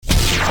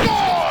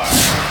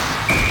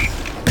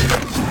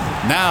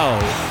Now,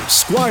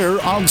 Squire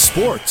on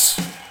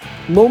Sports.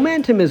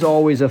 Momentum is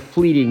always a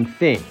fleeting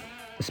thing,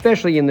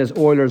 especially in this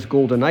Oilers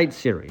Golden Knights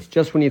series.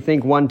 Just when you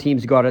think one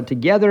team's got it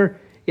together,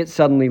 it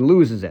suddenly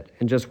loses it.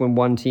 And just when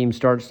one team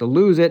starts to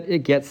lose it,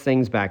 it gets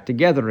things back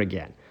together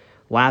again.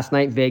 Last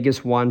night,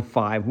 Vegas won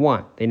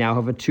 5-1. They now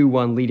have a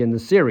 2-1 lead in the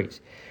series.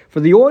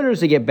 For the Oilers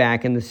to get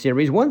back in the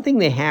series, one thing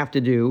they have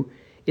to do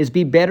is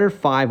be better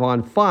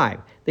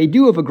 5-on-5. They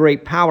do have a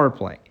great power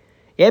play.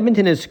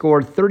 Edmonton has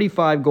scored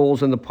 35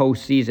 goals in the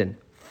postseason.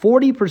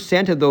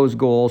 40% of those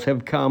goals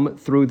have come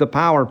through the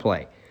power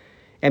play.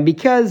 And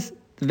because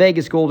the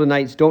Vegas Golden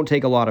Knights don't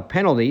take a lot of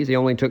penalties, they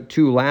only took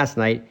 2 last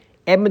night,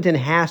 Edmonton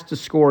has to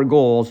score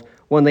goals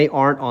when they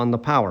aren't on the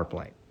power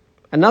play.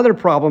 Another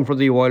problem for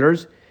the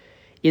Oilers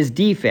is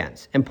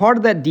defense, and part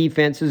of that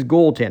defense is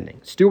goaltending.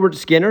 Stuart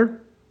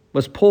Skinner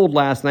was pulled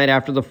last night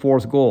after the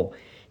 4th goal.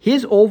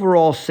 His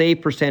overall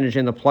save percentage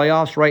in the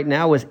playoffs right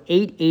now is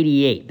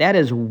 .888. That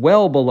is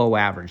well below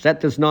average. That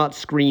does not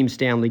scream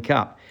Stanley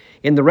Cup.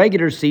 In the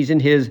regular season,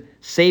 his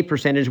save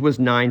percentage was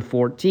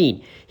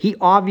 .914. He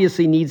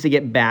obviously needs to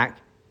get back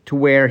to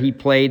where he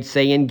played,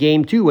 say, in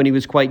Game 2 when he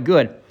was quite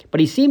good. But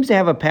he seems to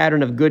have a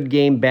pattern of good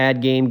game,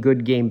 bad game,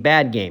 good game,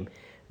 bad game.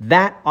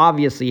 That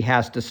obviously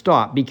has to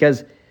stop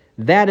because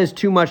that is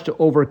too much to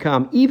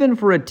overcome, even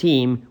for a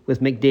team with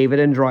McDavid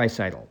and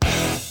Draisaitl.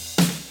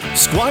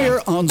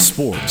 Squire on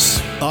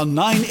Sports on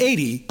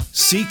 980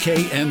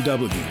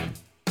 CKNW.